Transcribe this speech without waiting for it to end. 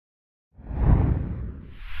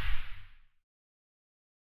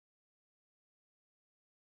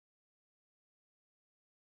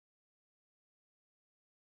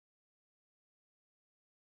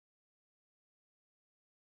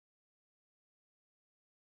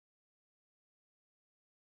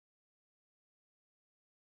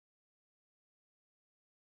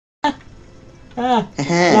Ah,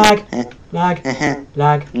 lag, lag,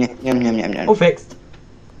 lag. All fixed.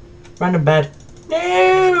 Random bed.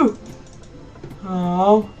 No!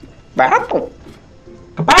 Oh. Apple.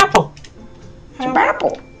 Kabapple!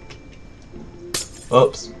 Apple.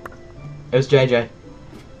 Oops. It was JJ.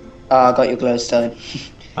 I got your glowstone.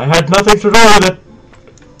 I had nothing to do with it.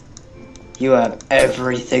 You have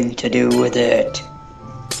everything to do with it.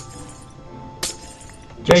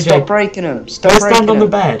 JJ, Stop breaking them. Stop go breaking stand on the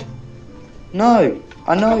them. bed. No,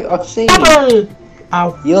 I know. I've seen. Bubble!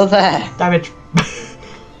 Ow. You're there. Damage.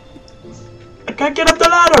 I can't get up the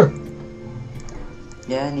ladder.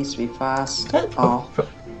 Yeah, it needs to be fast. Oh.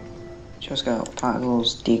 Just go.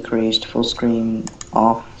 Particles decreased. Full screen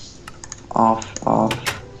off. Off.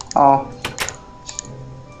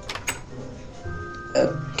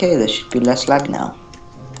 Okay, there should be less lag now.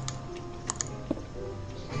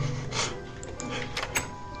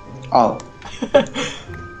 Oh. Are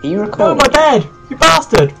you No, recording? my bed! You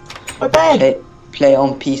bastard! My bed! Play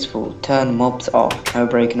on peaceful. Turn mobs off. No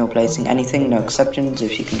breaking or placing anything. No exceptions.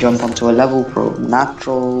 If you can jump onto a level for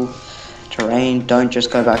natural terrain, don't just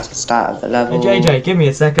go back to the start of the level. Hey JJ, give me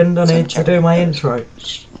a second. I need to check do my it. intro.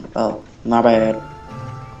 Oh, my bad.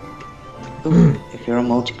 Ooh, if you're a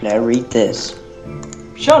multiplayer, read this.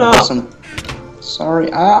 Shut up!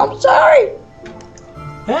 Sorry, I'm sorry!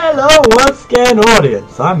 Hello, once again,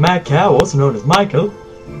 audience. I'm Madcow, also known as Michael.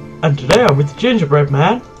 And today I'm with the gingerbread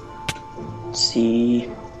man. See.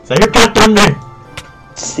 Say your goddamn name!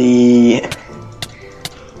 See.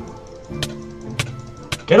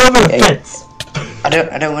 Get over the fence! I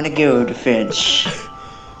don't want to go over the fence.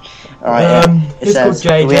 Alright, It's called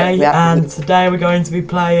JJ, and today we're going to be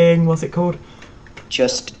playing, what's it called?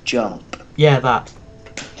 Just jump. Yeah, that.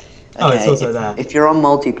 Oh, it's also there. If you're on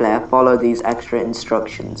multiplayer, follow these extra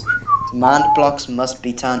instructions. Command blocks must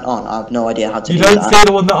be turned on. I have no idea how to do that. You don't see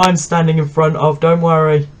the one that I'm standing in front of, don't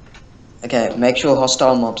worry. Okay, make sure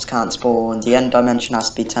hostile mobs can't spawn. The end dimension has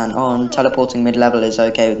to be turned on. Teleporting mid-level is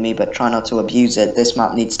okay with me, but try not to abuse it. This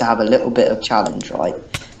map needs to have a little bit of challenge, right?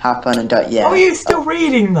 Have fun and don't, yeah. Oh, are you still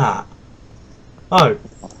reading that? Oh,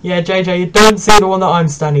 yeah, JJ, you don't see the one that I'm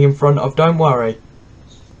standing in front of, don't worry.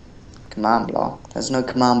 Command block? There's no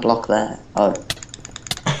command block there. Oh.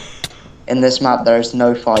 In this map, there's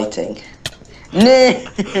no fighting.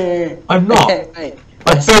 I'm not. Okay, wait.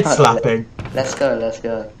 I'm bed slapping. Let's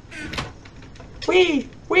go. Wee!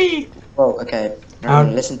 Oh, okay.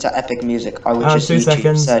 Listen to epic music. I would just 2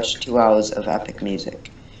 seconds. search 2 hours of epic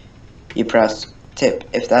music. You press tip.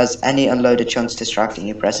 If there's any unloaded chunks distracting,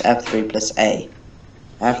 you press F3 plus A.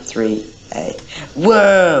 F3A.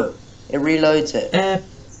 Whoa! It reloads it.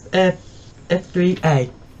 F3A.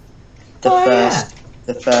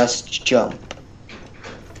 The first jump.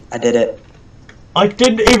 I did it. I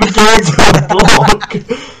didn't even get into the block.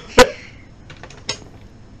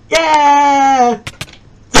 Yeah!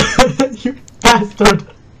 You bastard!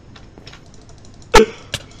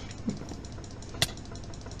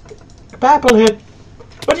 Apple hit.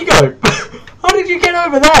 Where'd you go? How did you get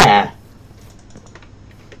over there?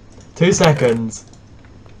 2 seconds.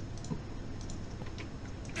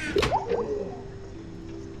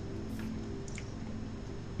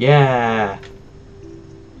 Yeah.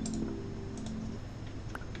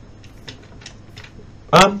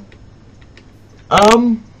 No.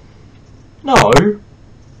 No!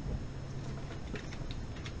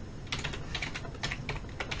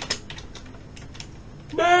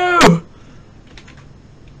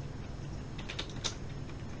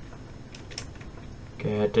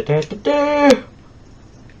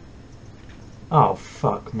 Oh,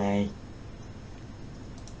 fuck me.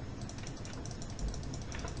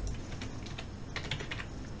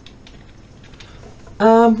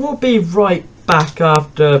 We'll be right back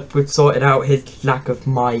after we've sorted out his lack of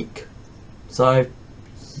mic. So,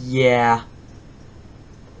 yeah.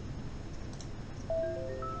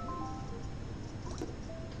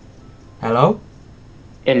 Hello?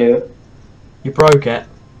 Hello? You broke it.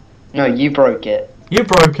 No, you broke it. You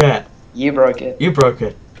broke it. You broke it. You broke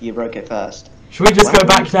it. You broke it first. Should we just go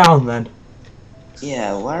back down then?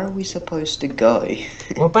 Yeah, where are we supposed to go?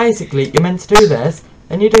 Well, basically, you're meant to do this,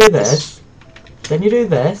 then you do this, then you do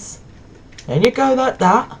this, then you go like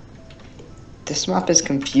that. This map is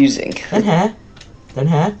confusing. Then here, then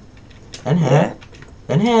here, then here, Yeah.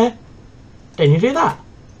 then here, then you do that.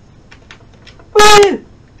 Woo!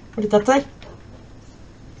 What did that say?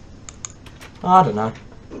 I don't know.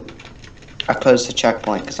 I closed the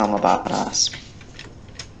checkpoint because I'm a badass.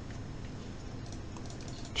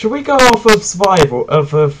 Should we go off of survival,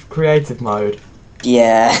 of creative mode?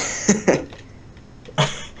 Yeah.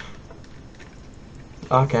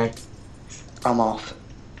 Okay. I'm off.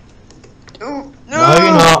 Ooh.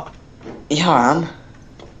 Yeah, I am.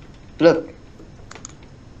 Look.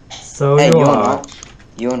 So Hey, you you're are. not.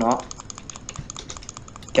 You're not.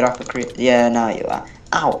 Get off the creep. Yeah, now you are.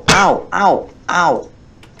 Ow, ow, ow, ow.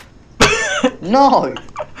 No!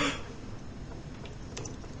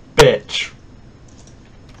 Bitch.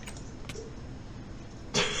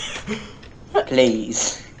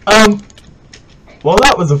 Please. Well,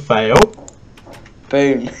 that was a fail.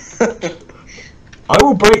 Boom. I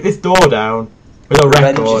will break this door down with a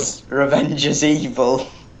record. Revenge is evil.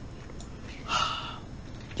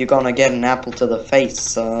 You're gonna get an apple to the face,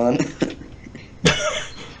 son.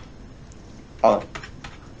 Oh.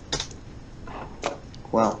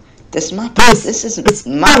 Well, this map, this is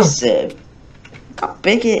massive. Look how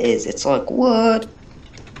big it is. It's like, what?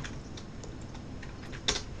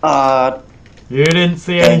 You didn't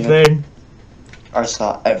see anything. I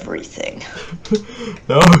saw everything.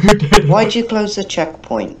 No, you didn't. Why'd you close the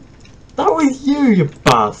checkpoint? That was you, you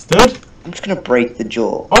bastard. I'm just gonna break the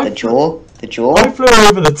jaw. The jaw? I flew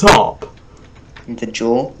over the top. The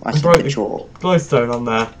jaw? I said broke the jaw. Glowstone on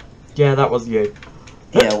there. Yeah, that was you.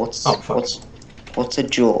 Yeah, what's a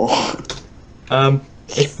jaw?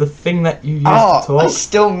 It's the thing that you use to I talk.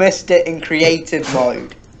 still missed it in creative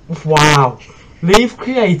mode. Wow. Leave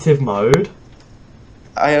creative mode.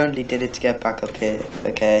 I only did it to get back up here,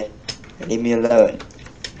 okay? Leave me alone.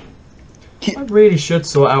 I really should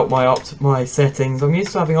sort out my settings. I'm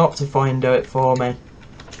used to having Optifine do it for me.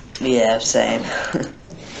 Yeah, same.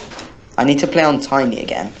 I need to play on Tiny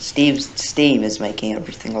again. Steam is making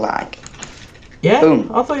everything lag. Yeah?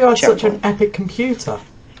 Boom. I thought you had such an Checkpoint. epic computer.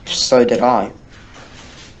 So did I.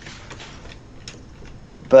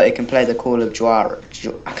 But it can play the Call of Juarez.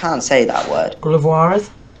 I can't say that word. Call of Juarez?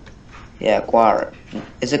 Yeah, Juarez.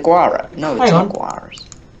 Is it Juarez? No, it's Hang not on. Juarez.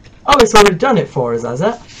 Oh, it's already done it for us, has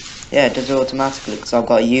it? Yeah, it does it automatically because I've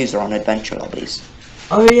got a user on adventure lobbies.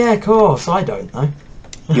 Oh yeah, of course. I don't know.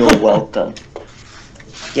 You're welcome.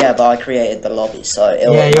 Yeah, but I created the lobby, so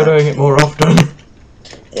Yeah, you're doing it more often.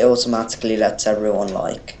 It automatically lets everyone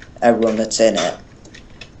that's in it.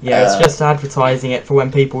 Yeah, it's just advertising it for when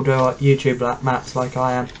people do YouTube maps like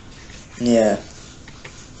I am. Yeah.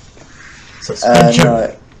 Suspension.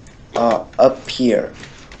 No. Up here.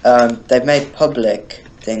 They've made public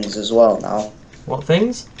things as well now. What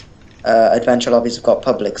things? Adventure lobbies have got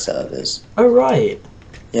public servers. Oh right.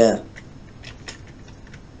 Yeah.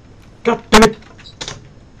 God damn it.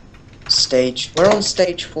 We're on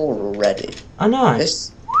stage 4 already. I know.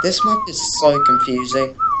 This map is so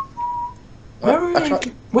confusing.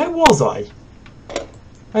 Where was I?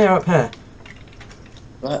 Hey, up here.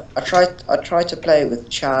 I tried to play it with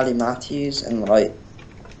Charlie Matthews and it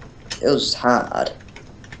was hard.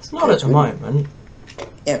 It's not at the moment.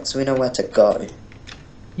 Yeah, because we know where to go.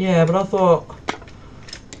 Yeah, but I thought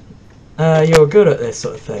you were good at this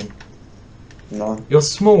sort of thing. No. You're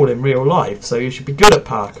small in real life, so you should be good at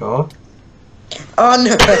parkour. Oh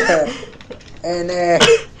no! Oh no!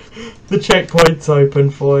 The checkpoint's open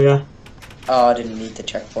for you. Oh, I didn't need the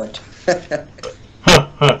checkpoint. Ha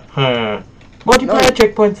ha ha. Multiplayer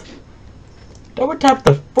checkpoints. Double tap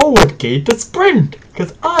the forward key to sprint,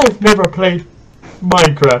 because I've never played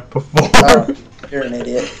Minecraft before. Oh, you're an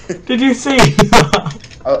idiot. Did you see that?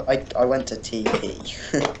 Oh, I went to TP.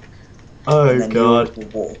 Oh and then god. You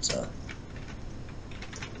went to water.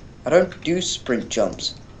 I don't do sprint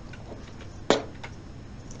jumps.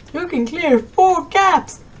 You can clear 4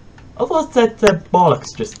 gaps. I thought that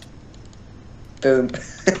bollocks just. Boom.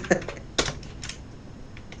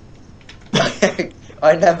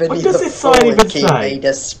 I never What knew does the this sign forward even key say? made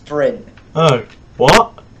a sprint. Oh,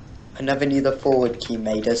 what? I never knew the forward key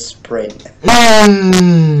made a sprint.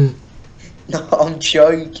 Mm. No, I'm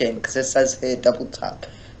joking, because it says here double tap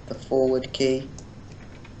the forward key.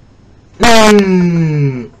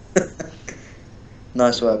 Mm.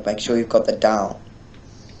 Nice work, make sure you've got the down.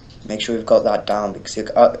 Make sure you've got that down because you're...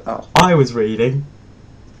 Oh. I was reading.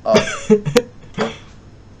 Oh.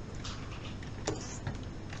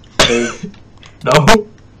 No.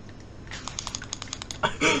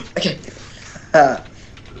 Okay.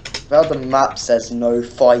 Well, the map says no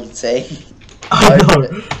fighting. I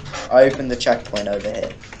know. I opened the checkpoint over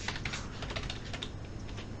here.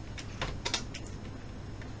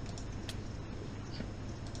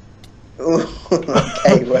 Ooh,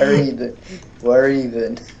 okay, we're even. We're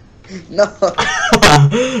even. No.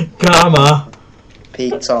 Karma.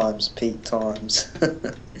 Peak times, peak times.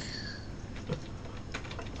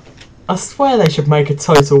 I swear they should make a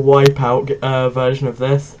total wipeout version of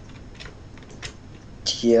this.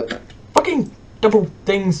 Yep. Fucking double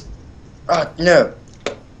things. Oh, no.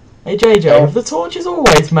 Hey JJ, No. have the torches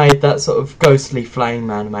always made that sort of ghostly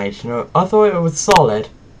flame animation? I thought it was solid.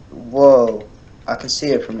 Whoa. I can see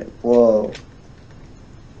it from it. Whoa.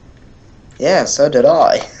 Yeah, so did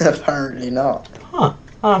I. Apparently not. Huh.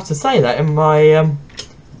 I'll have to say that in my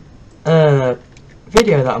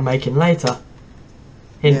video that I'm making later.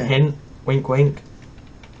 Hint, Yeah. hint. Wink, wink.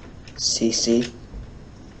 CC.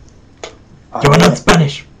 You are not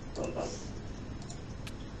Spanish.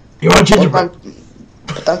 You are gingerbread.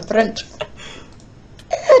 But I'm French.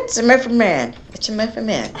 It's a Murphy man. It's a Murphy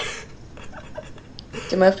man.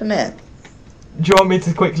 It's a Murphy man. Do you want me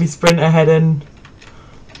to quickly sprint ahead and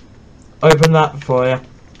open that for you?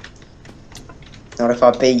 Not if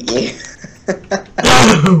I beat you.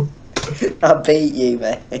 No! I beat you,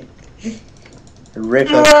 mate.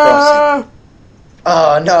 River Ah! crossing.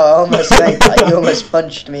 Oh no, I almost made that. You almost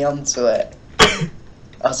punched me onto it.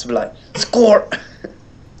 I was like, score!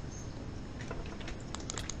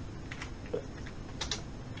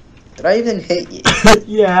 Did I even hit you?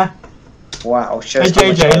 Yeah. Wow, Hey shows how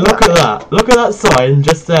much I JJ, look lack. at that. Look at that sign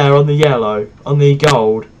just there on the yellow, on the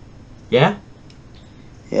gold. Yeah?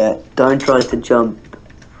 Yeah, don't try to jump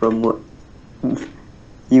from what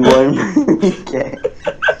you won't get.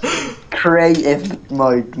 Creative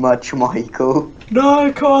mode much, Michael. No,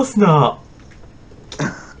 of course not.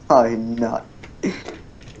 I'm not.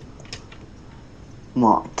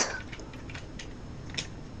 Not.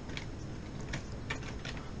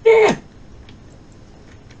 Yeah.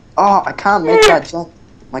 Oh, I can't make that jump.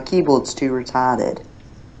 My keyboard's too retarded.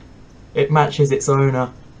 It matches its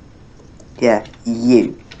owner. Yeah,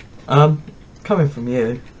 you. Coming from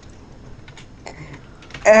you.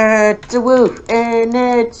 It's a wolf and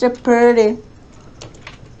it's a pretty.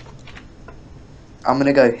 I'm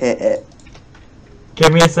gonna go hit it.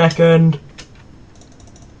 Give me a second.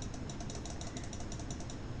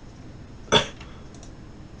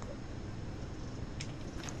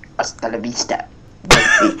 Hasta la vista.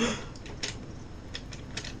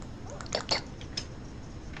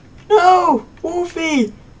 No!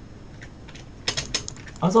 Wolfie!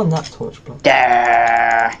 I was on that torch block.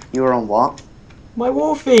 You were on what? My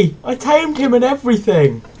Wolfie! I tamed him and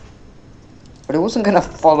everything! But he wasn't gonna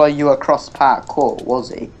follow you across parkour,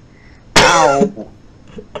 was he? Ow!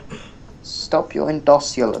 Stop your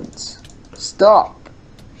indolence. Stop!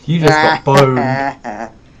 You just got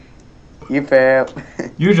boned. You fail.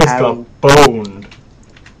 You just got boned.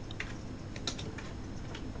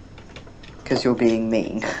 Because you're being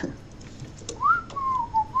mean.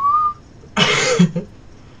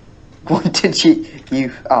 What did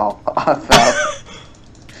you... Oh, I fell.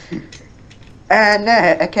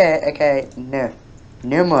 No, okay, no.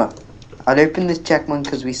 No more. I'll open this checkpoint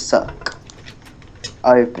because we suck.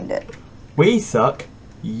 I opened it. We suck.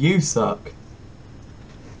 You suck.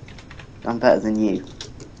 I'm better than you.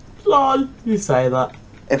 Lol, you say that.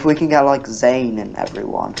 If we can get like Zane and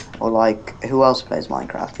everyone, or like, who else plays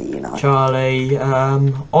Minecraft that you know? Charlie,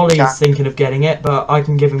 Ollie's Jack. thinking of getting it, but I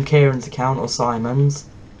can give him Kieran's account or Simon's.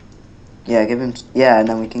 Yeah, give him, yeah, and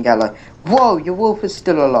then we can get like, whoa, your wolf is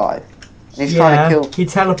still alive. And he's trying to kill, he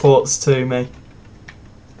teleports to me.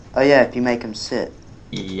 oh yeah, if you make him sit.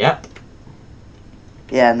 Yep.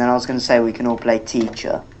 Yeah, and then I was going to say we can all play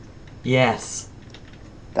teacher. Yes.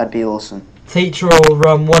 That'd be awesome. Teacher will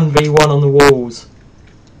run 1v1 on the walls.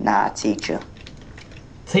 Nah, teacher.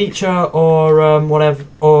 Teacher or whatever,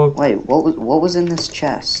 or... Wait, what was in this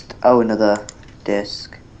chest? Oh, another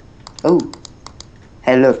disc. Oh.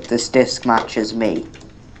 Hey look, this disc matches me.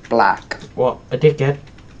 Black. What, a dickhead?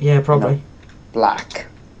 Yeah, probably. No. Black.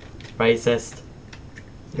 Racist.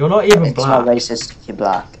 You're not even It's black. not racist, you're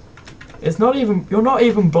black. It's not even, you're not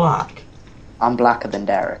even black. I'm blacker than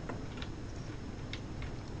Derek.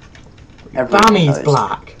 Everyone Bammy's knows.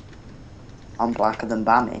 black. I'm blacker than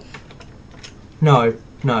Bammy. No,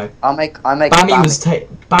 no. I make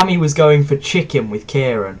Bammy was going for chicken with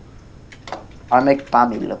Kieran. I make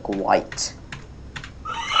Bammy look white.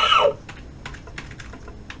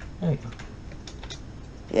 There you go.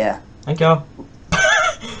 Yeah. Thank you.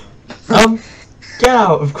 Get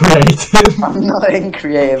out of creative. I'm not in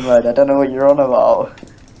creative mode. I don't know what you're on about.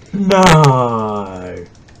 No.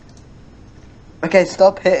 Okay,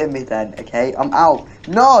 stop hitting me then. Okay, I'm out.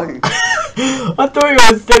 No. I thought you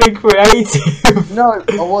were still in creative. No,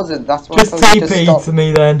 I wasn't. That's why Just I told you to TP stop to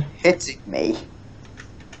me then. hitting me.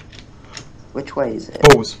 Which way is it?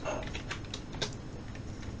 Balls.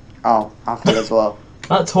 Oh, I fell as well.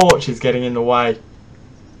 That torch is getting in the way.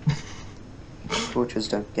 Torches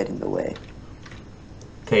don't get in the way.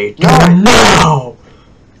 They do No! now.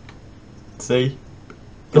 See,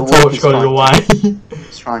 the The wolf torch is got in the way.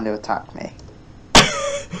 It's trying to attack me.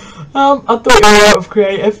 I thought you were out of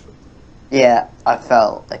creative. Yeah, I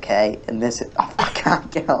fell. Okay, and this is, oh, I can't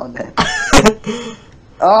get on it.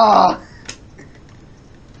 Oh!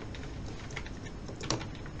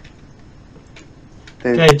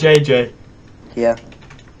 Boom. Okay, JJ. Yeah.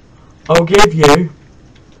 I'll give you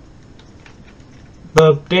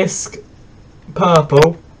the disc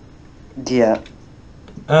purple. Yeah.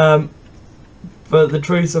 For the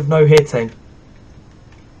truth of no hitting.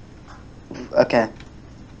 Okay.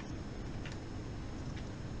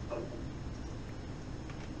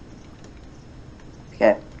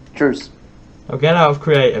 Okay. Truce. I'll get out of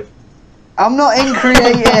creative. I'm not in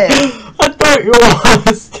creative. I thought you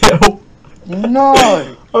were still.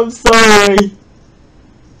 No. I'm sorry.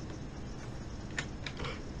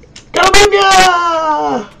 Come in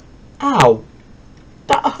here! Ow.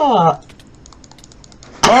 That hurt.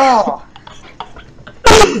 Oh.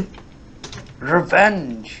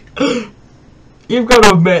 Revenge. You've got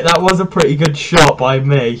to admit that was a pretty good shot by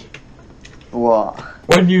me. What?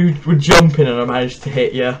 When you were jumping and I managed to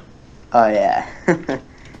hit you. Oh yeah.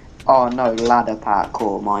 Oh no, ladder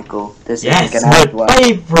parkour, Michael. This Yes, isn't gonna end my well.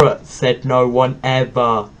 favourite, said no one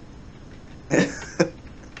ever.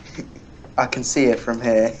 I can see it from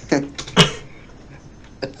here.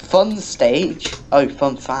 Fun stage. Oh,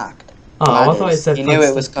 fun fact. Oh, I Ladders. thought it said You fun knew it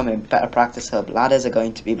sta- was coming. Better practice hub. Ladders are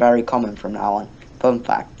going to be very common from now on. Fun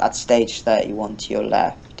fact. That's stage 31 to your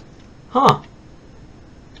left. Huh.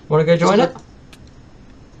 Wanna go join it?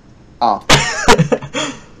 Oh,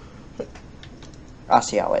 I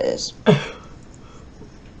see how it is.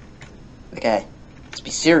 Okay. Let's be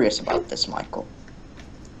serious about this, Michael.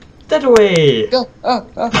 Dead away! Go. Oh,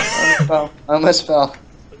 I almost fell. I almost fell.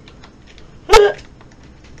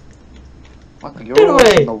 Michael, you're Get always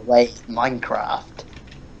away. in the way of Minecraft.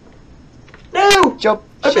 No! Jump,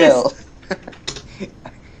 I chill.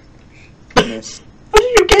 Miss. How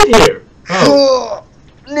did you get here? Oh,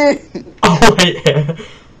 No. oh wait.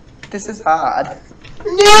 This is hard.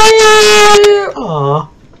 No! Aw.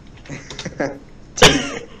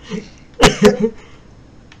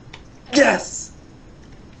 Yes.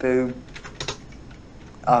 Boom.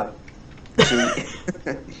 Oh. Gee.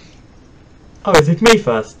 Oh, is it me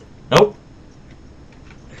first? Nope.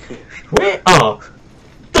 Wait. Oh.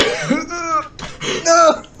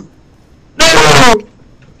 No. No!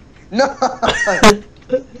 No.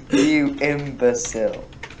 You imbecile.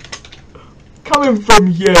 Coming from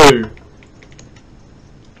you. How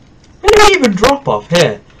did I even drop off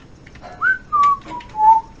here?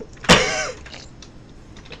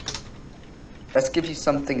 Let's give you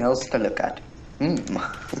something else to look at.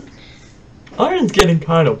 Iron's getting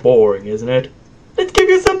kind of boring, isn't it? Let's give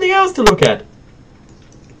you something else to look at.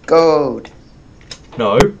 Gold.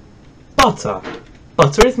 No. Butter.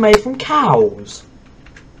 Butter is made from cows.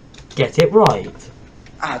 Get it right.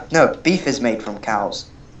 Ah, no, beef is made from cows.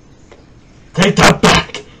 Take that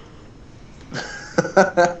back.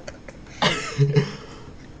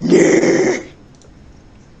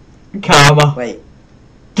 Karma. Wait.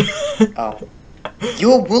 Oh.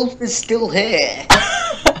 Your wolf is still here.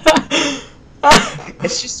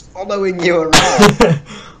 It's just following you around.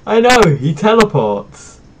 I know, he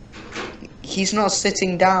teleports. He's not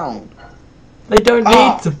sitting down. They don't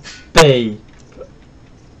Ah. need to be.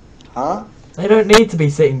 Huh? They don't need to be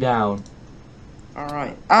sitting down.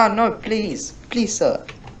 Alright. Ah, no, please. Please, sir.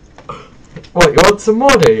 What, you want some more,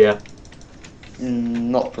 do you?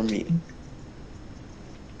 Not from me.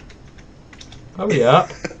 Hurry up.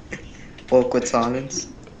 Awkward silence.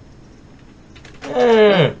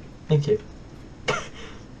 Yeah. Thank you.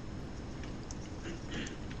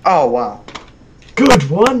 Oh, wow. Good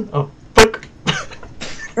one. Oh, fuck.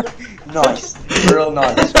 Nice. Real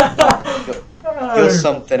nice. You're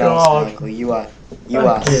something else, God. Michael. You are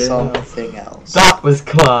Okay. something else. That was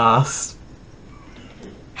class.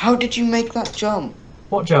 How did you make that jump?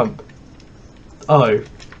 What jump? Oh.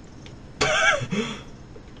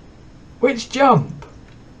 Which jump?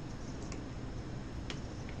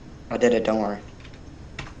 I did it, don't worry.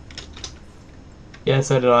 Yeah,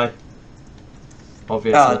 so did I.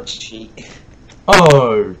 Obviously. Oh, cheat.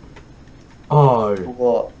 Oh. Oh.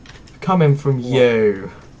 What? Coming from you.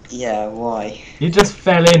 Yeah, why? You just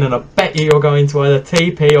fell in and I bet you're going to either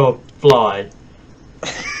TP or fly.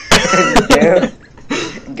 No.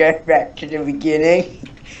 Go back to the beginning.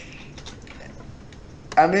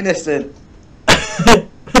 I'm innocent.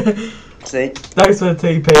 See? Thanks for the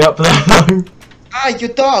TP up there. Ah, your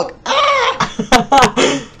dog!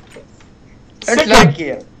 Ah! Sick Don't like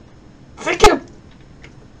you. Sick him.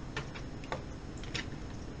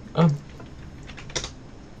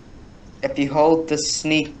 If you hold the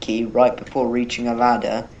sneak key right before reaching a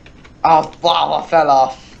ladder... Oh, wow, I fell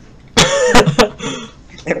off.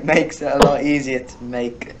 It makes it a lot easier to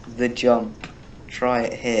make the jump. Try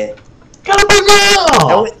it here. Cowabunga!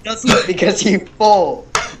 No, it doesn't because you fall.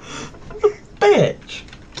 Bitch!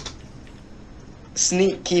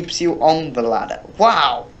 Sneak keeps you on the ladder.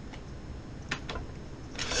 Wow!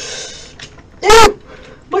 Ew!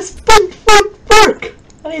 My sprint won't work!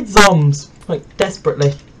 I need zombs, like,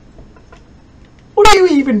 desperately. What are you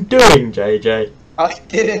even doing, JJ? I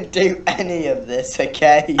didn't do any of this,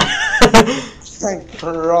 okay? I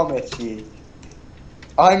promise you.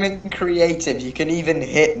 I'm in creative, you can even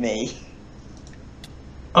hit me.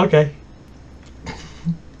 Okay.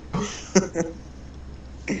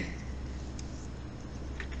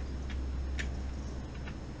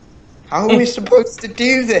 How are we supposed to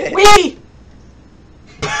do this? Wee!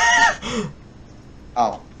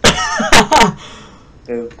 Oh.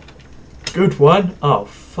 Boom. Good one. Oh,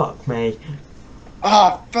 fuck me.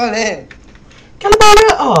 Ah, fell in!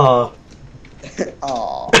 Cowabunga! Oh.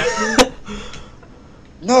 Oh.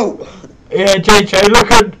 No! Yeah, JJ,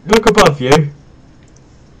 look above you.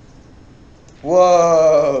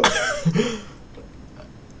 Whoa!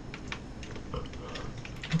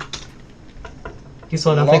 You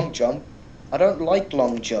saw nothing. Long jump? I don't like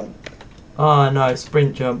long jump. Oh no,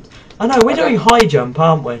 sprint jumps. I know, we're doing high jump,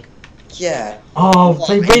 aren't we? Yeah. Oh, Why?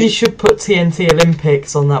 they really should put TNT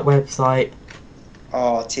Olympics on that website.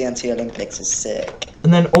 Oh, TNT Olympics is sick.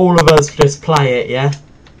 And then all of us just play it, yeah?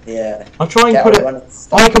 Yeah. I'll try and put it...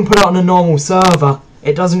 I can put it on a normal server.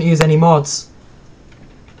 It doesn't use any mods.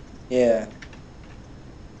 Yeah.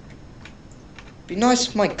 Be nice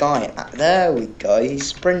if my guy... There we go, he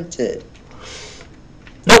sprinted.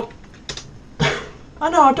 Nope. I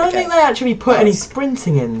know, I don't think they actually put any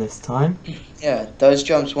sprinting in this time. Yeah, those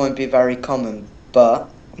jumps won't be very common, but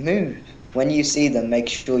move. When you see them, make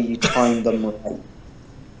sure you time them right.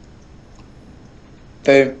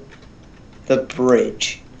 Boom. The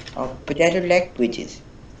bridge. Oh, but I don't like bridges.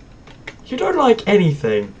 You don't like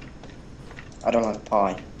anything. I don't like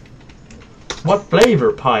pie. What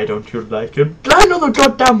flavour pie don't you like? You land on the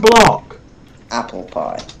goddamn block! Apple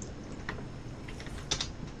pie.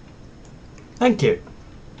 Thank you.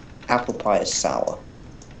 Apple pie is sour.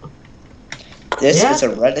 This is a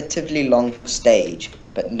relatively long stage,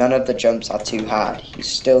 but none of the jumps are too hard. You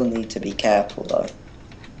still need to be careful though.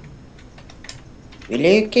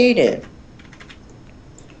 Really? Okay then.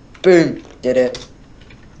 Boom! Did it.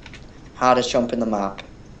 Hardest jump in the map.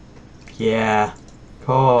 Yeah, of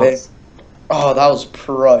course. Boom. Oh, that was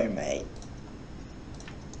pro, mate.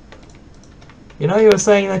 You know, you were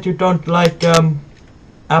saying that you don't like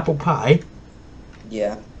apple pie.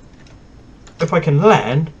 Yeah. If I can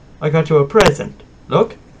land, I got you a present.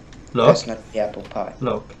 Look. Look. That's not the apple pie.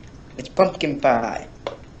 Look. It's pumpkin pie.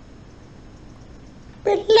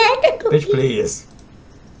 Bitch, please.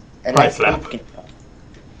 I Pie like slap. pumpkin pie.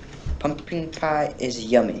 Pumpkin pie is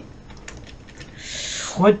yummy.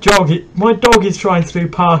 My dog is trying to do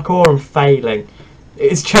parkour and failing.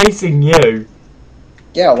 It's chasing you.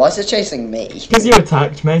 Yeah, why is it chasing me? Because you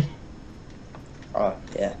attacked me. Oh,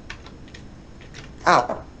 yeah.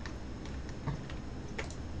 Ow.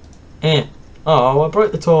 Eh. Oh, I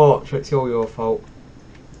broke the torch. It's all your fault.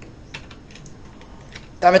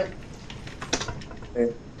 Damn it.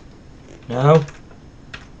 No.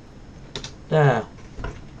 There.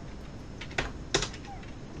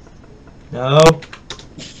 No.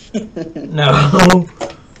 No.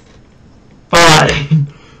 Fine.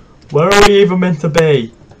 Where are we even meant to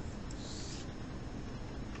be?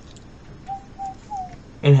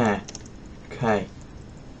 In here. Okay.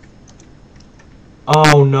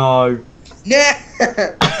 Oh no. No!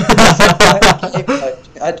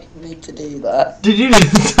 I didn't need to do that. Did you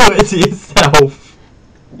just do it to yourself?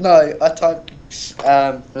 No, I typed,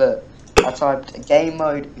 look. I typed game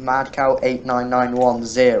mode Madcow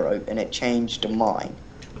 89910 and it changed to mine.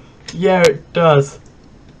 Yeah, it does.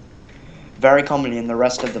 Very commonly in the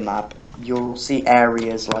rest of the map, you'll see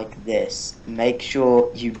areas like this. Make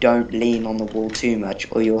sure you don't lean on the wall too much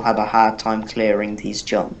or you'll have a hard time clearing these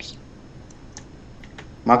jumps.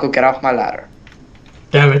 Michael, get off my ladder.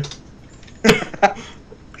 Damn it.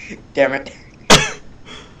 Damn it.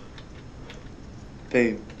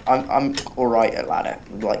 Boom. I'm alright at ladder.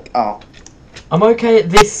 Like, oh. I'm okay at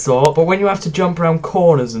this sort, but when you have to jump around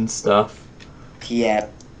corners and stuff. Yeah,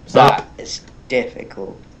 that is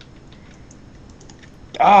difficult.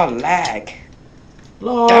 Oh, lag.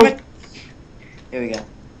 Lol. Damn it. Here we go.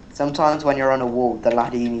 Sometimes when you're on a wall, the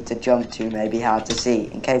ladder you need to jump to may be hard to see.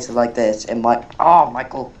 In cases like this, it might... Oh,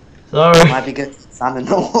 Michael. Sorry. It might be good to examine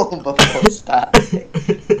the wall before starting.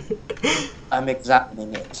 I'm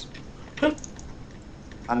examining it.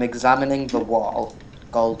 I'm examining the wall.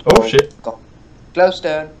 Gold, Oh, gold, shit. gold.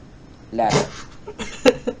 Glowstone. Ladder.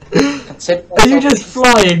 Are you just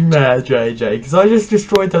flying there, JJ? Because I just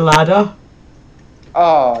destroyed the ladder.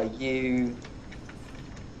 Oh, you...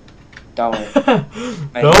 Don't.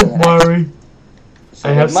 Don't worry.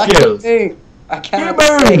 I have skills. I can't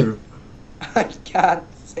You see. move! I can't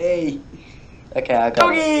see. Okay, I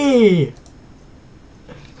got it.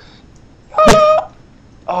 Doggy!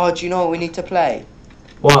 Oh, do you know what we need to play?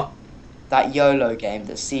 What? That YOLO game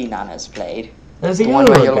that C-Nana's played. There's a The one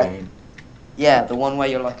where YOLO you're game. Yeah, the one where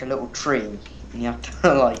you're like a little tree. And you have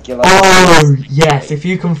to like, you're like... Oh, yes, if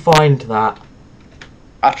you can find that.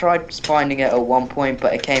 I tried finding it at one point,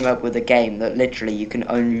 but it came up with a game that literally you can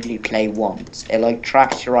only play once. It like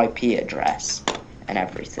tracks your IP address and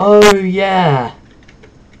everything. Oh, yeah.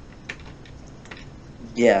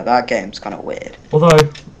 Yeah, that game's kind of weird.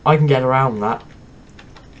 Although, I can get around that.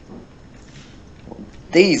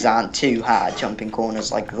 These aren't too hard, jumping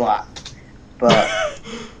corners like that. But...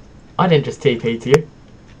 I didn't just TP to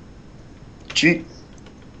you.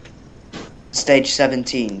 Stage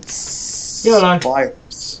 17. YOLO.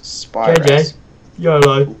 Spirus. JJ.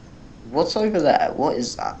 YOLO. What's over there? What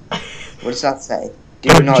is that? What does that say? Do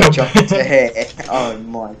Don't not jump. jump to here. Oh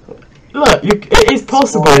my god. Look, it is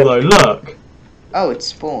possible though, look. Oh, it's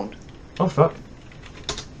spawned. Oh fuck.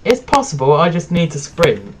 It's possible, I just need to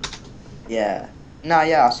sprint. Yeah. Nah,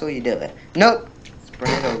 yeah, I saw you do it. Nope.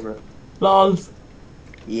 Sprint it over. Lols.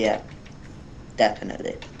 Yeah.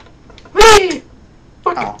 Definitely. Whee!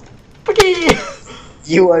 Fuck. Oh. Fucky!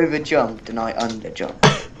 You overjumped and I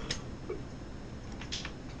underjumped.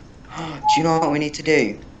 Do you know what we need to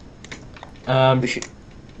do? We should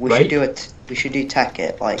do it. We should do Tech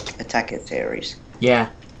It, like a Tech It series. Yeah.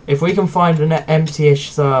 If we can find an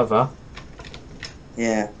empty-ish server.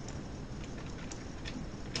 Yeah.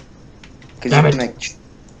 Because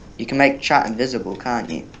you can make chat invisible, can't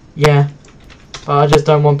you? Yeah. But I just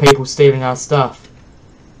don't want people stealing our stuff.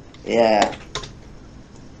 Yeah.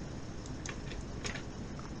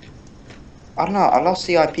 I don't know, I lost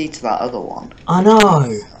the IP to that other one. I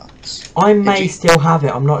know. I may still have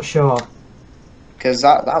it, I'm not sure. Because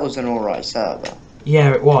that was an alright server.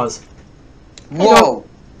 Yeah, it was. Whoa!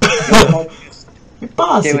 You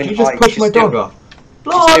bastard, you just pushed my dog off.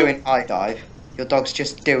 Just doing high dive. Your dog's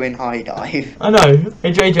just doing high dive. I know.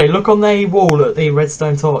 Hey JJ, look on the wall at the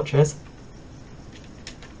redstone torches.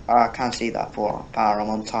 I can't see that far, I'm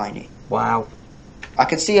on tiny. Wow. I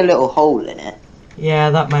can see a little hole in it. Yeah,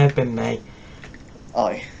 that may have been me.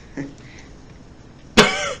 Oh.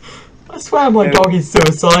 I swear my dog is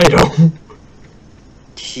suicidal.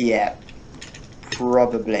 Yeah.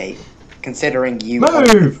 Probably. Considering you...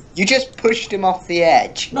 Move! You just pushed him off the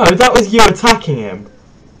edge. No, that was you attacking him.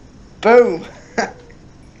 Boom!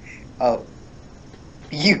 Oh.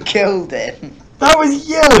 You killed him. That was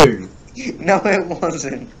you! No, it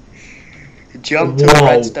wasn't. Jump to the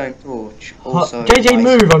redstone torch. Also, JJ, nice.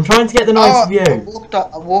 move! I'm trying to get the nice view.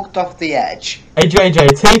 I walked off the edge. Hey JJ,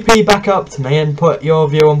 TP back up to me and put your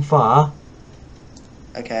view on fire.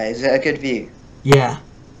 Okay, is it a good view? Yeah.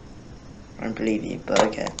 I don't believe you, but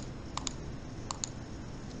okay.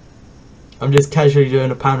 I'm just casually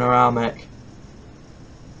doing a panoramic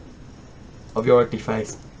of your ugly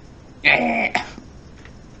face. That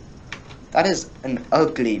is an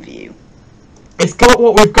ugly view. It's got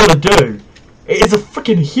what we've got to do. It is a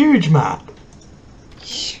freaking huge map.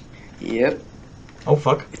 Yep. Oh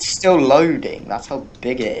fuck. It's still loading. That's how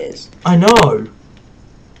big it is. I know.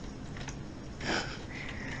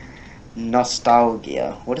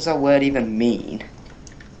 Nostalgia. What does that word even mean?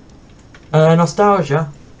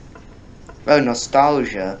 Nostalgia. Oh,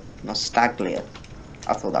 nostalgia. Nostaglia.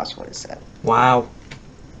 I thought that's what it said. Wow.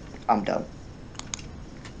 I'm done.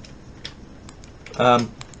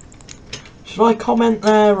 Should I comment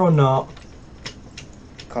there or not?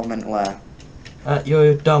 Comment where?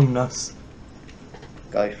 Your dumbness.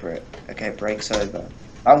 Go for it. Okay, break's over.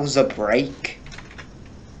 That was a break.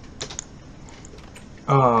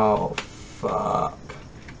 Oh, fuck.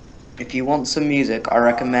 If you want some music, I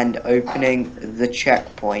recommend opening the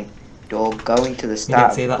checkpoint door, going to the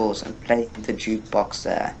start of the course, and playing the jukebox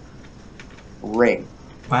there. Ring.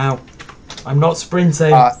 Wow. I'm not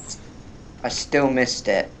sprinting. I still missed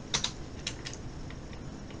it.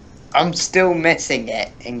 I'm still missing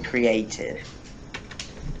it in creative.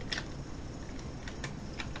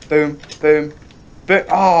 Boom, boom, boom.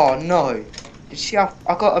 Oh no! Did she have?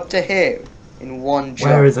 I got up to here in one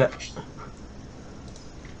jump. Where is it?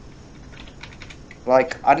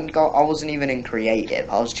 Like I didn't go. I wasn't even in creative.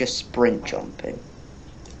 I was just sprint jumping.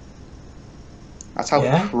 That's how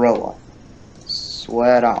pro I am.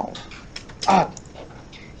 Swear down. Ah,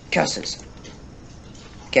 curses.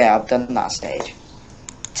 Okay, I've done that stage.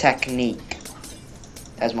 Technique.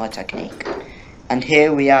 There's my technique. And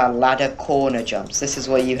here we are, ladder corner jumps. This is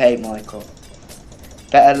what you hate, Michael.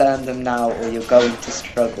 Better learn them now or you're going to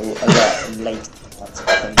struggle a lot in later parts of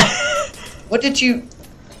them. What did you...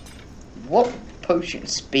 What potion?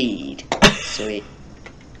 Speed. Sweet.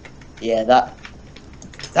 Yeah,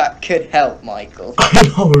 that could help, Michael. I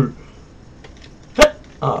know.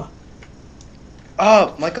 Ah.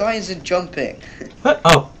 Oh, my guy isn't jumping.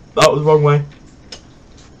 Oh, that was the wrong way.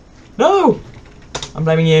 No! I'm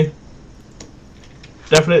blaming you.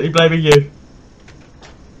 Definitely blaming you.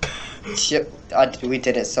 Yep, we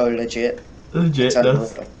did it so legit. Legit,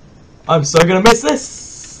 I'm so gonna miss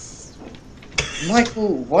this!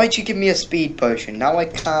 Michael, why'd you give me a speed potion? Now I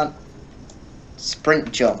can't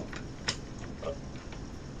sprint jump.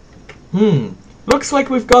 Looks like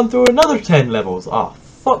we've gone through another 10 levels. Ah,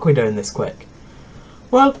 fuck, we're doing this quick.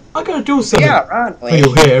 Well, I gotta do something aren't we? for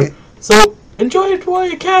you here, so enjoy it while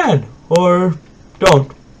you can, or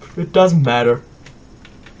don't. It doesn't matter.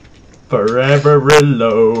 Forever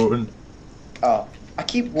alone. Oh, I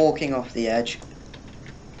keep walking off the edge.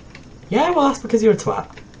 Yeah, well, that's because you're a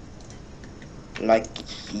twat. Like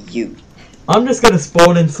you. I'm just gonna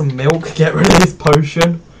spawn in some milk, get rid of this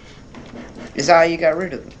potion. Is that how you get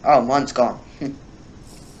rid of them? Oh, mine's gone.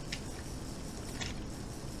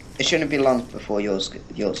 It shouldn't be long before yours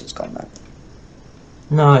is gone then.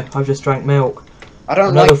 No, I've just drank milk. I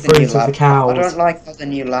don't Another like the new fruit of the cows. I don't like how the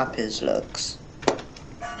new lapis looks.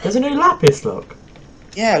 There's a new lapis look.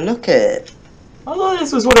 Yeah, look at it. I thought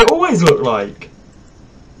this was what it always looked like.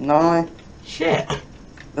 No, Shit.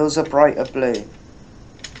 it was a brighter blue.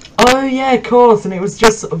 Oh yeah, of course, and it was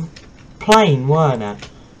just sort of plain, weren't it?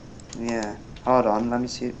 Yeah. Hold on, let me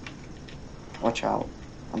see. Watch out.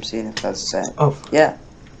 I'm seeing if that's the same. Oh. Yeah.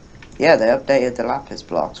 Yeah, they updated the lapis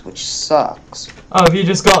blocks, which sucks. Oh, have you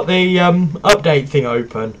just got the update thing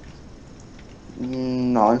open?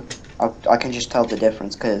 No. I can just tell the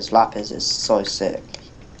difference because lapis is so sick.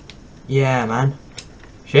 Yeah, man.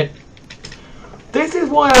 Shit. This is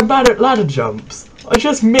why I'm bad at ladder jumps. I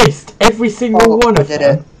just missed every single one of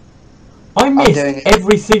them. I missed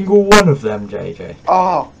every single one of them, JJ.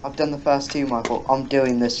 Oh, I've done the first two, Michael. I'm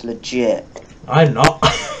doing this legit. I'm not.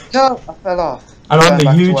 No, I fell off. And I'm the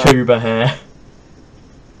YouTuber here.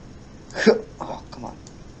 Oh, come on.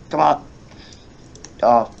 Come on.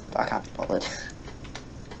 Oh, I can't be bothered.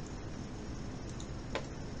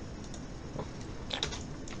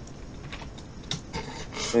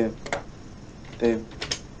 Boom. Boom.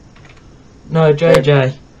 No,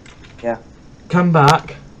 JJ. Yeah. Come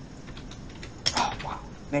back. Oh, wow.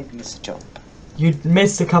 Made me miss a jump. You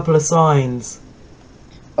missed a couple of signs.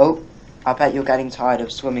 Oh, I bet you're getting tired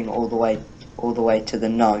of swimming all the way to the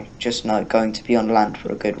no. Just no, going to be on land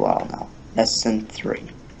for a good while now. Less than 3.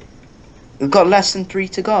 We've got less than 3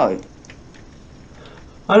 to go.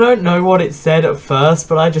 I don't know what it said at first,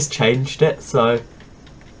 but I just changed it, so...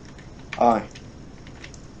 Oh.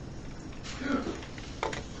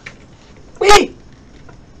 Wait!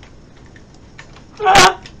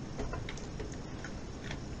 Ah!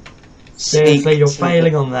 Seriously, you're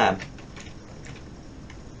failing on them.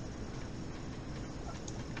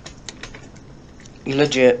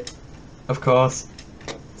 Legit. Of course.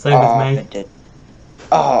 Same with me. I did.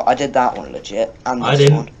 Oh, I did that one legit. And this I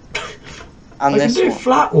didn't. one. And I this can do one.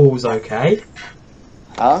 flat walls okay.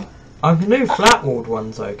 Huh? I can do flat walled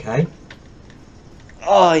ones okay.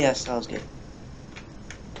 Oh, yes, that was good.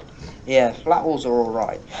 Yeah, flat walls are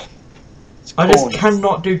alright. I just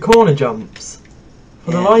cannot do corner jumps.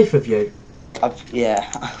 For the life of you. Yeah,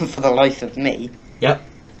 for the life of me. Yep.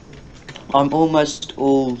 I'm almost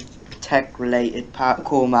all tech-related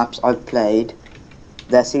parkour maps I've played.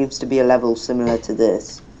 There seems to be a level similar to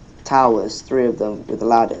this. Towers, 3 of them with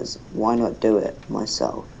ladders. Why not do it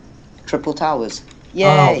myself? Triple towers.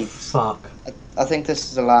 Yay! Oh, fuck. I think this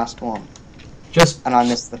is the last one. And I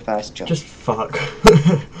missed the first jump. Just fuck.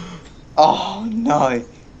 Oh, no.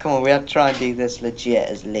 Come on, we have to try and do this legit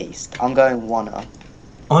at least. I'm going 1 up.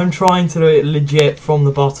 I'm trying to do it legit from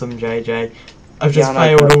the bottom, JJ. I've just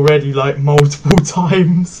failed already, like, multiple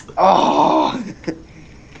times. Oh!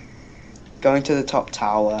 Going to the top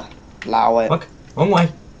tower. Allow it. Fuck. Wrong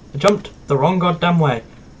way. I jumped the wrong goddamn way.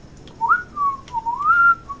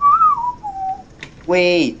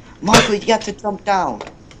 Wait. Michael, you have to jump down.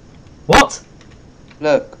 What?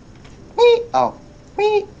 Look. Wee. Oh.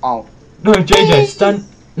 Wee. Oh. No, JJ, stand.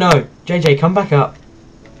 No, JJ, come back up.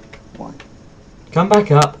 What? Come back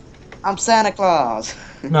up. I'm Santa Claus.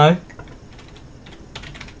 No.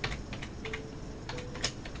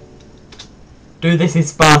 Do This Is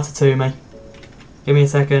Sparta to me. Give me a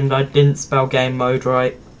second, I didn't spell game mode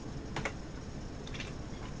right.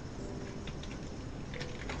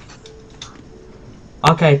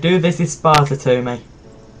 Okay, do this is Sparta to me.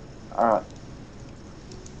 Alright.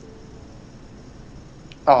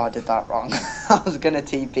 Oh, I did that wrong. I was gonna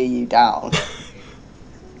TP you down.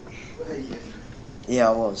 Yeah,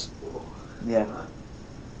 I was. Yeah.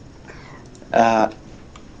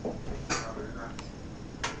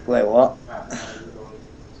 Wait, what?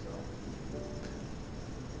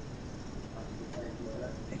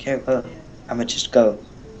 Okay, well, I'ma just go.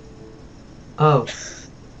 Oh.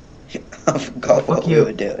 I forgot what we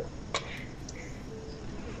were doing.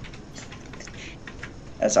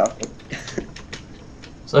 That's awkward.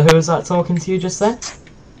 So who was that talking to you just then?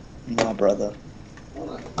 My brother.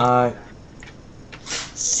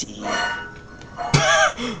 See.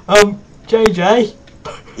 JJ?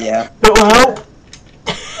 Yeah. Little help?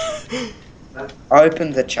 I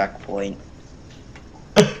opened the checkpoint.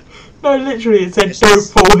 No, literally it said don't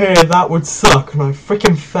fall here, that would suck, and I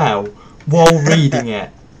freaking fell while reading it.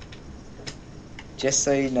 Just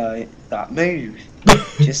so you know, that move.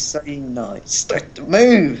 Just so you know, start to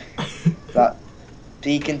move. That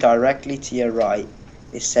beacon directly to your right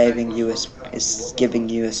is saving you is giving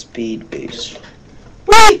you a speed boost.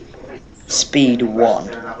 Whee! Speed 1.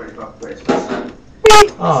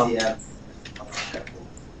 Oh.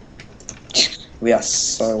 We are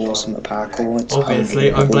so awesome at parkour. It's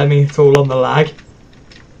Obviously, I'm blaming it all on the lag.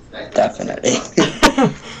 Definitely.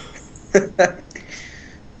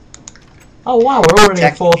 Oh wow, we're already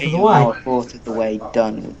a fourth of the way. Now a fourth of the way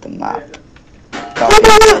done with the map.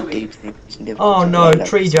 Oh no,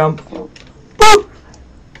 tree jump.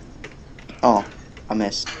 Oh, I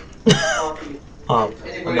missed. Oh,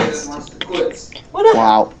 I missed.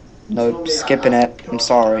 Wow. Nope, skipping it. I'm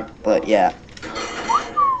sorry, but yeah.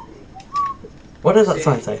 What does that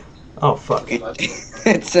sign say? Oh fuck.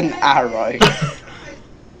 It's an arrow.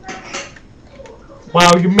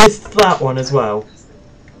 Wow, you missed that one as well.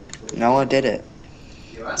 No, I did it.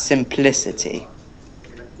 Simplicity.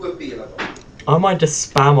 I might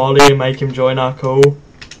just spam Ollie and make him join our call.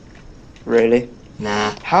 Really?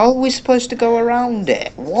 Nah. How are we supposed to go around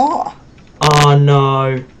it? What? Oh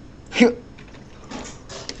no.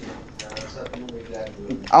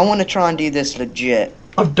 I want to try and do this legit.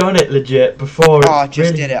 I've done it legit before. Oh, I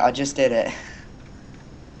just did it. I just did it.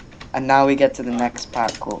 And now we get to the next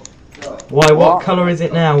parkour. Why? What colour is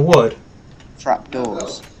it now? Wood?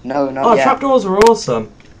 Trapdoors. No, not oh, yet. Trapdoors are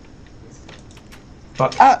awesome.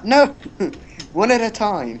 Fuck. Ah, no! One at a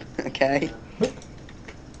time, okay?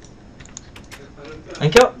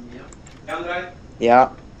 Thank you.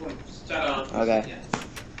 Yeah. Okay.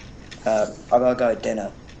 I gotta go to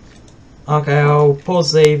dinner. Okay, I'll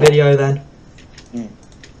pause the video then.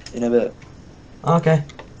 In a bit. Okay.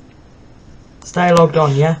 Stay logged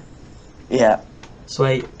on, yeah? Yeah.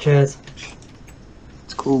 Sweet. Cheers.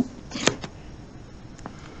 It's cool.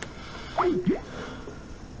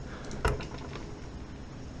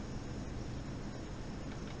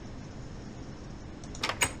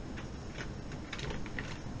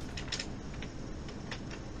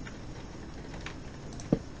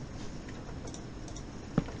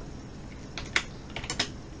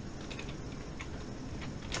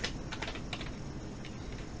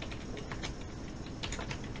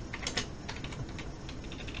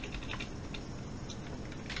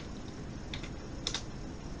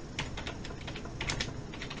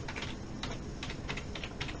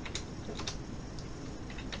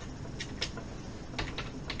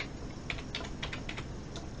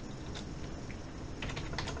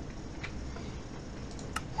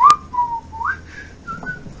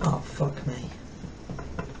 Oh, fuck me.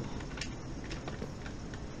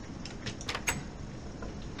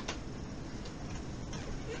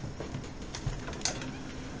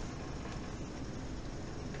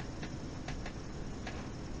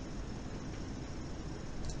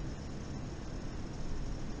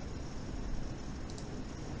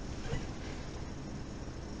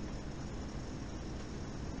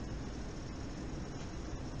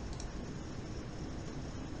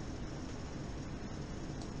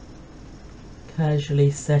 Casually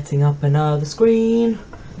setting up another screen.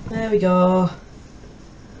 There we go.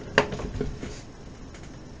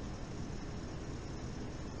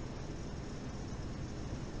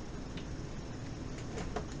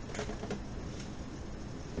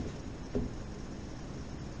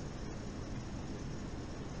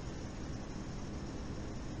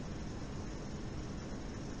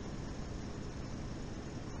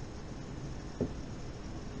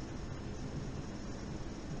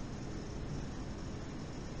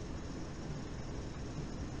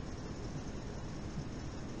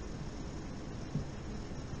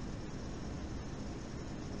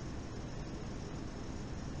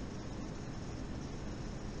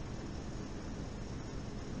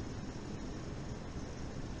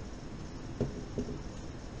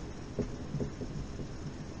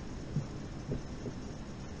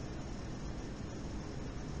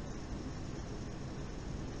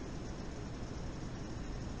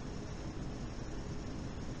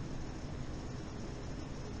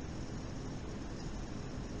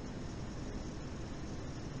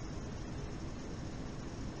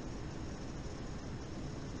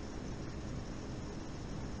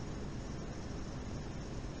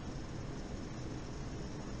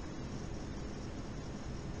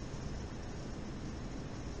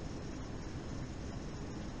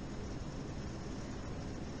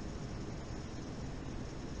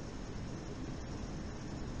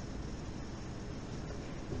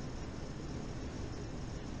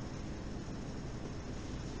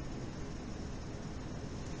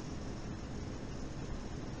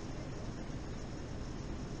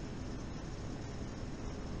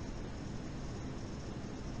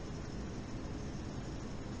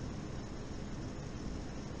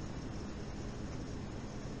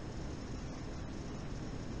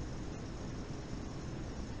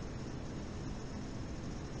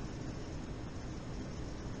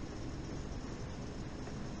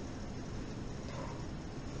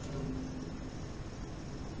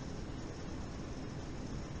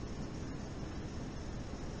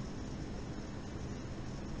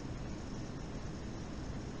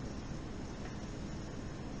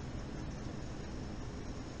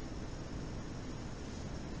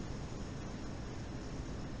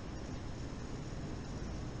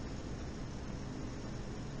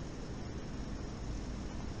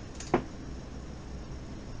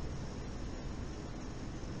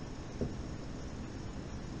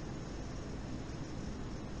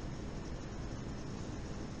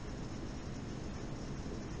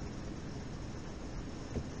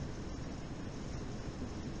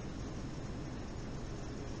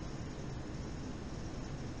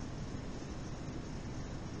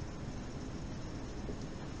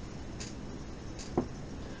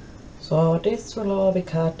 So this will all be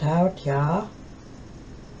cut out, yeah?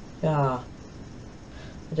 Yeah.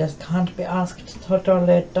 I just can't be asked to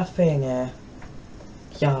delete the thing,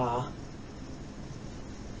 yeah.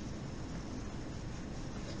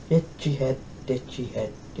 Itchy head, itchy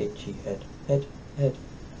head, itchy head, head, head.